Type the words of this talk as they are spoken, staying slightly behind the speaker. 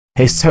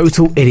It's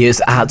total idiots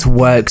at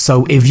work,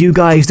 so if you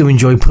guys do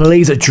enjoy,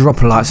 please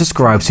drop a like,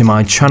 subscribe to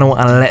my channel,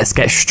 and let's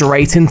get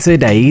straight into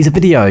today's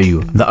video.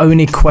 The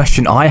only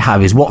question I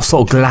have is, what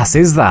sort of glass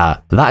is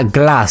that? That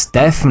glass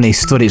definitely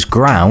stood its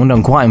ground.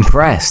 I'm quite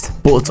impressed.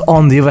 But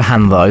on the other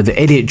hand though,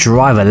 the idiot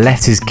driver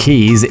left his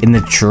keys in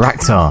the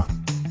tractor.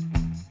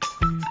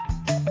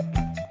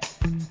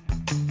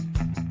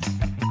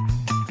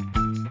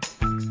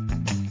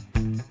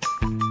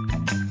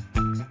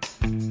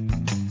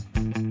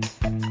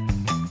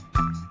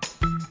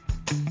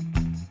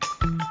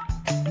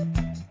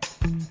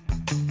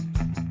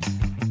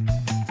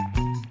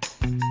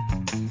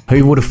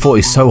 Who would have thought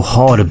it's so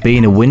hard of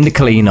being a window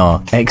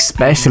cleaner,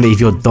 especially if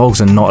your dogs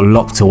are not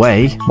locked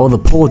away? Well, the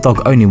poor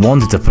dog only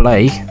wanted to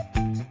play.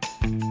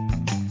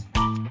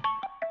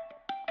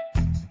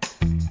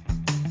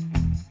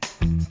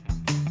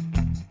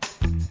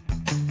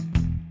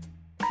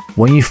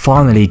 When you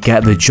finally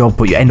get the job,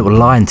 but you end up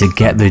lying to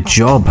get the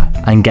job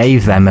and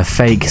gave them a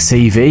fake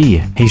CV.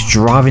 His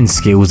driving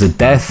skills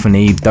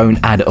definitely don't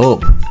add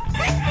up.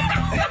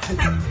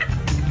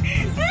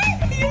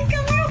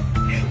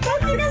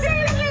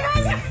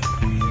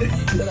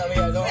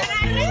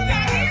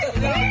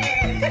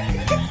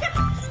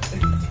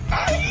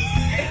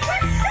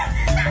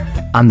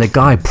 And the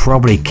guy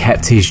probably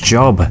kept his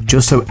job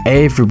just so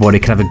everybody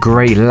could have a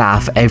great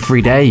laugh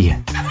every day.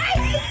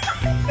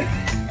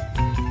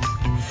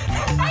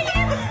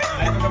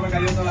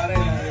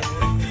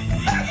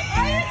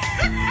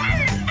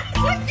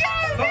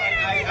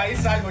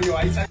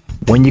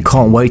 When you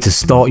can't wait to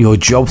start your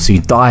job, so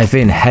you dive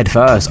in head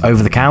first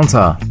over the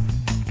counter.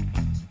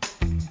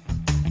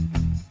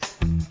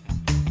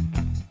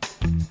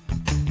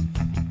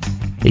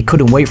 He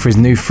couldn't wait for his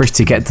new fridge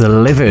to get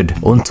delivered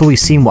until he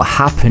seen what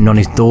happened on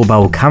his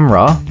doorbell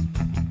camera.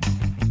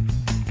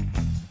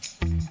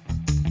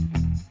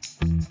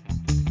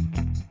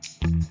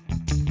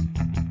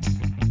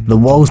 The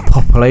world's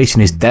population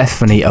is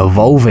definitely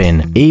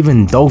evolving.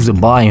 Even dogs are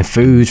buying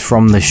food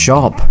from the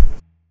shop.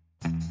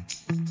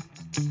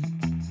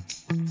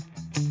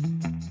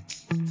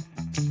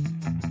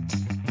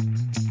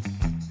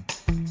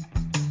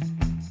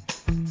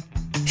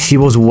 She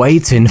was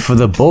waiting for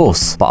the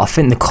bus, but I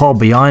think the car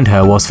behind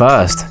her was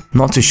first.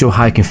 Not too sure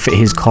how he can fit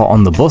his car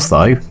on the bus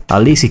though.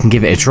 At least he can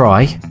give it a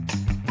try.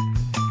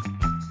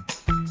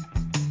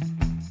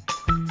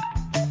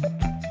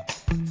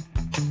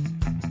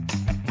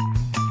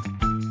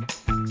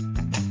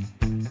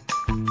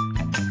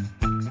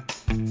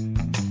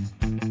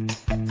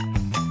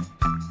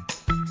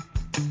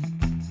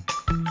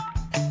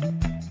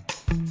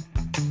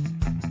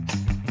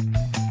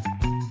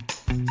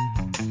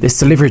 This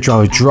delivery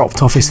driver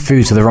dropped off his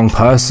food to the wrong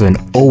person,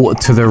 or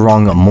to the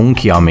wrong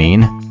monkey I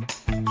mean.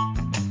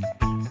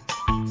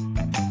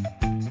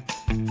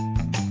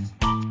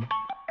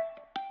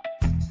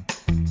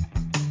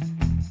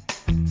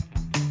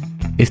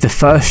 If the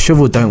first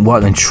shovel don't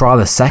work, then try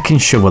the second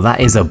shovel.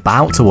 That is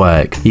about to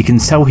work. You can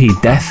tell he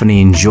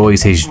definitely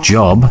enjoys his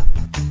job.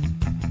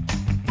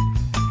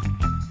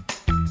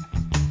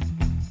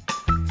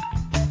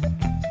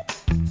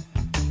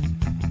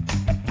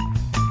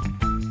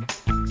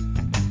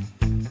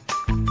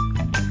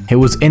 He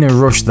was in a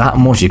rush that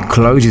much he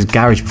closed his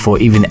garage before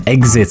even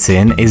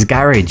exiting his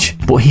garage,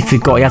 but he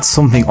forgot he had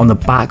something on the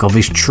back of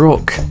his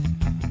truck.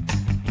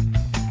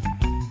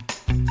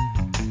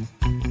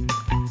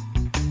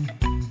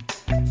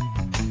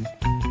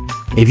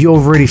 If you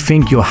already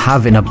think you're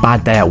having a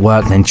bad day at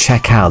work, then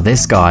check out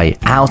this guy.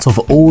 Out of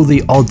all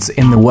the odds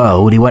in the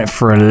world, he went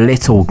for a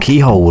little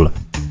keyhole.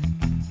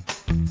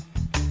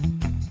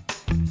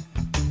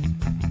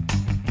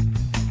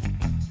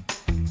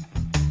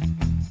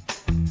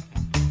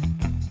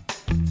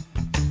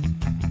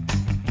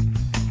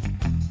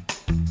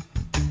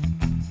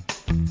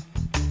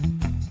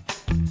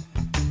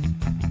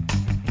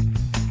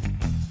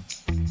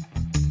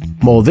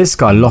 Well, this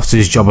guy lost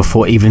his job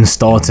before even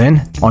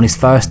starting. On his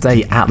first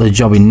day at the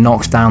job, he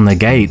knocks down the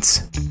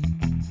gates.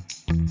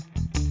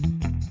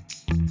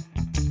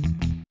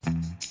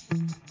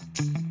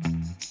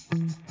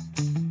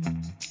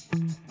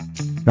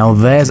 Now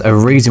there's a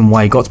reason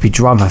why you got to be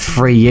driving for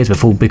 3 years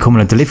before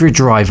becoming a delivery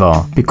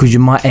driver, because you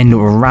might end up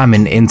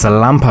ramming into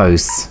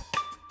lampposts.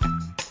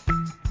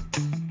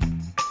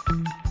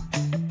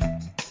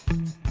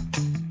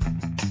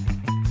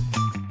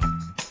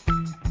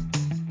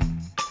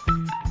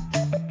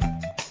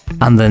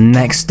 And the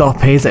next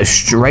stop is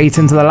straight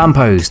into the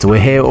lamppost. We're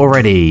here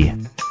already.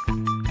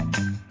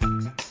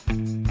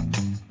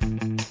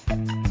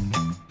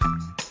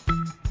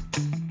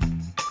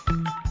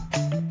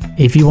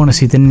 If you want to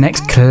see the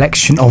next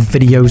collection of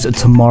videos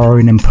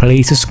tomorrow, then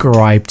please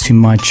subscribe to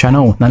my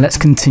channel. Now let's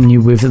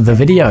continue with the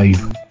video.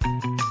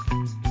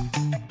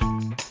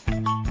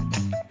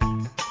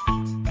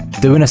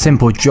 Doing a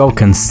simple job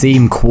can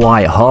seem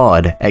quite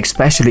hard,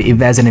 especially if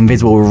there's an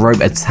invisible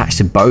rope attached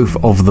to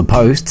both of the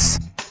posts.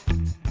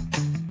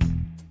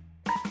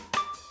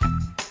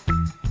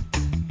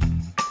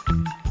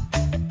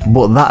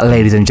 But that,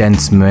 ladies and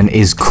gentlemen,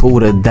 is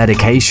called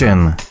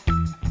dedication.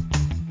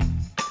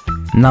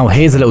 Now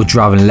here's a little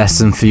driving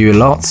lesson for you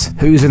lot.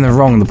 Who's in the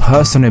wrong, the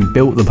person who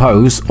built the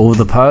post or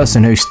the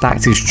person who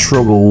stacked his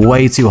truck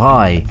way too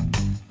high?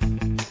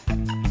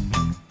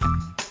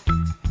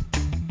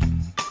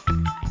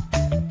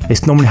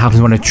 This normally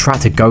happens when a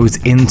tractor goes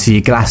into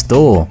your glass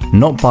door,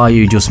 not by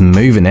you just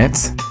moving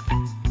it.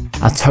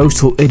 A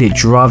total idiot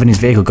driving his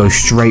vehicle goes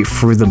straight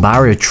through the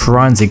barrier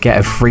trying to get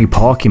a free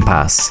parking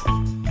pass.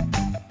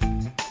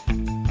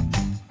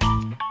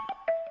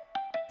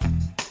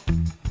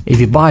 If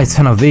you buy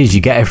 10 of these,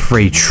 you get a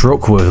free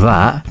truck with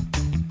that.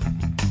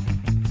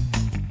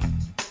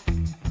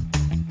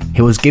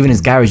 He was giving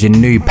his garage a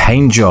new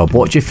paint job.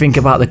 What do you think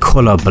about the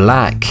colour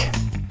black?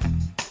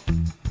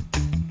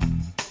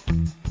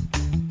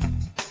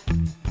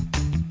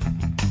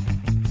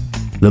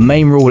 The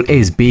main rule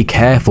is be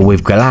careful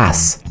with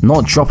glass,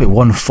 not drop it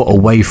 1 foot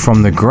away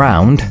from the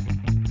ground.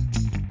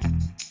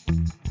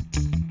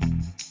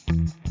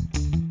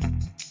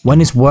 When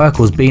his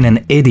worker was being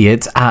an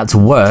idiot at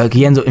work,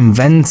 he ends up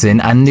inventing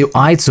a new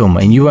item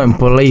and you won't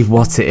believe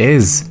what it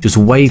is. Just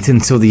wait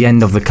until the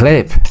end of the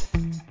clip.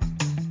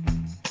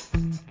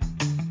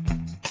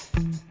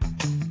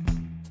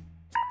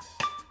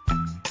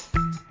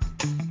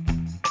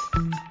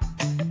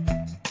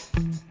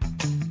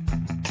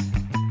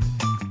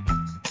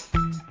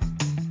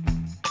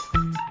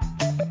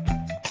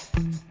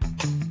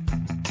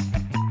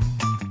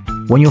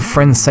 When your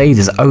friend says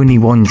there's only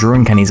 1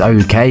 drink and he's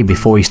okay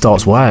before he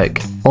starts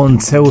work,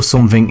 until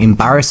something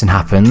embarrassing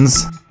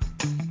happens.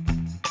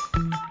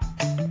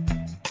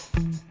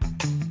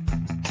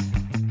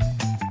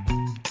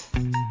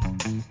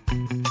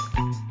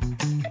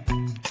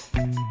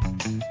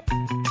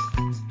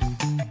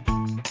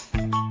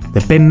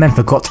 The bin men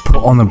forgot to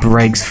put on the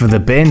brakes for the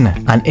bin.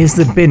 And is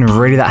the bin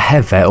really that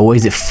heavy or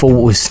is it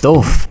full with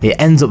stuff?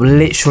 It ends up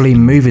literally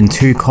moving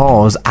 2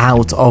 cars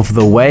out of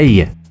the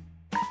way.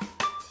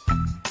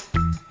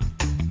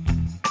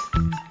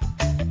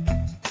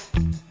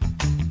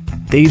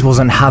 These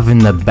wasn't having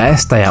the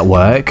best day at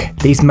work.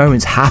 These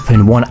moments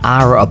happen 1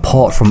 hour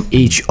apart from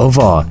each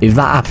other. If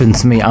that happened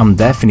to me, I'm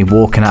definitely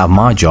walking out of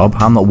my job.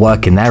 I'm not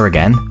working there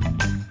again.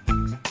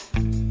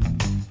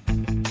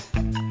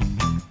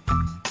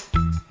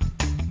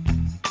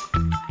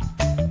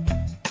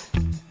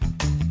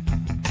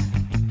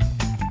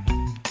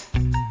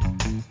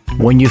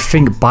 When you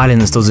think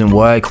balance doesn't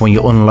work when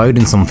you're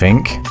unloading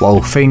something,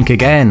 well, think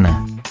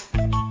again.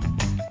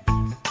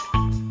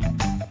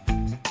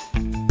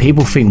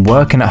 People think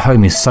working at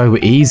home is so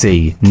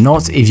easy,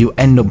 not if you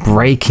end up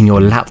breaking your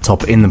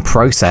laptop in the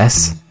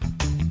process.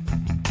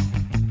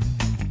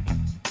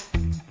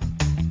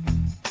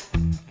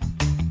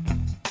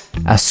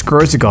 A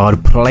security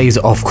guard plays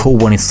it off cool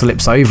when he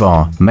slips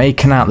over,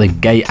 making out the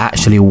gate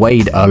actually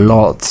weighed a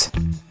lot.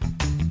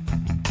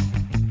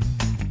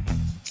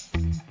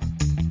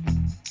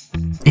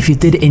 If you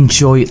did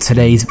enjoy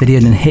today's video,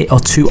 then hit or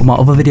 2 of my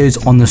other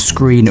videos on the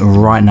screen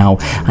right now.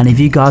 And if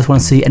you guys want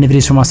to see any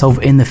videos from myself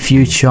in the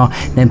future,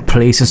 then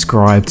please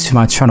subscribe to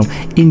my channel.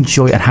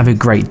 Enjoy and have a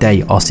great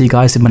day. I'll see you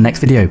guys in my next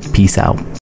video. Peace out.